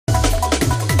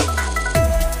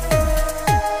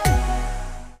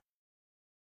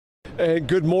And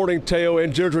good morning, Teo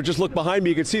and Deirdre. Just look behind me.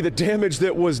 You can see the damage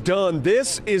that was done.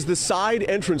 This is the side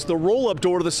entrance, the roll-up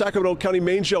door to the Sacramento County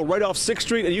Main Jail right off 6th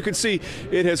Street. And you can see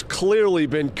it has clearly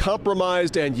been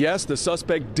compromised. And yes, the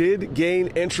suspect did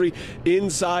gain entry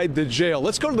inside the jail.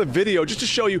 Let's go to the video just to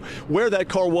show you where that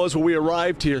car was when we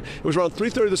arrived here. It was around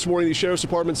 3:30 this morning. The Sheriff's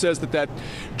Department says that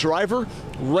driver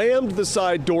rammed the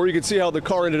side door. You can see how the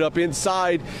car ended up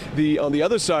inside on the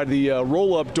other side of the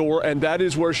roll-up door. And that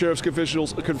is where Sheriff's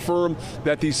officials confirmed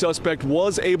that the suspect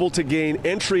was able to gain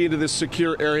entry into this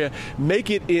secure area, make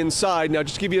it inside. Now,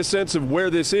 just to give you a sense of where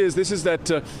this is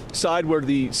that side where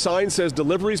the sign says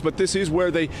deliveries, but this is where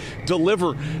they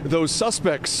deliver those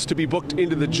suspects to be booked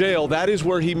into the jail. That is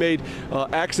where he made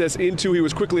access into. He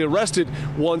was quickly arrested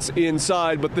once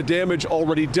inside, but the damage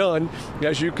already done.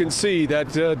 As you can see,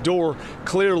 that door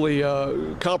clearly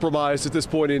compromised at this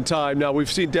point in time. Now,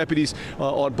 we've seen deputies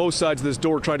on both sides of this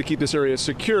door trying to keep this area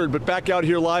secured, but back out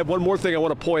here live, one more thing I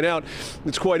want to point out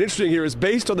that's quite interesting here is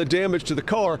based on the damage to the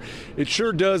car, it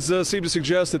sure does seem to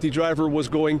suggest that the driver was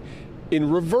going in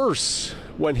reverse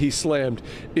when he slammed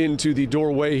into the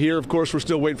doorway here. Of course, we're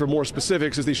still waiting for more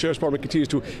specifics as the Sheriff's Department continues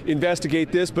to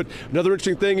investigate this. But another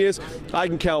interesting thing is I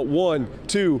can count 1,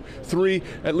 2, 3,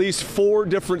 at least 4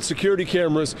 different security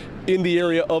cameras in the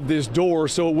area of this door.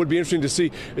 So it would be interesting to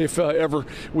see if ever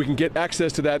we can get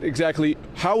access to that, exactly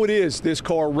how it is this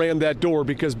car rammed that door,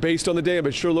 because based on the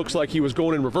damage, sure looks like he was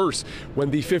going in reverse when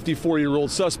the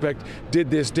 54-year-old suspect did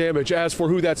this damage. As for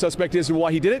who that suspect is and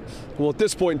why he did it, well, at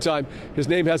this point in time, his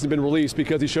name hasn't been released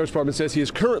because the Sheriff's Department says he is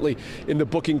currently in the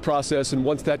booking process, and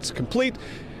once that's complete,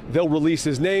 they'll release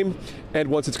his name, and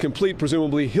once it's complete,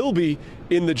 presumably he'll be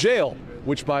in the jail,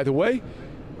 which, by the way,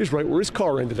 is right where his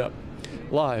car ended up.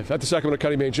 Live at the Sacramento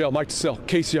County Main Jail, Mike DeSell,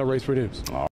 KCRA 3 News.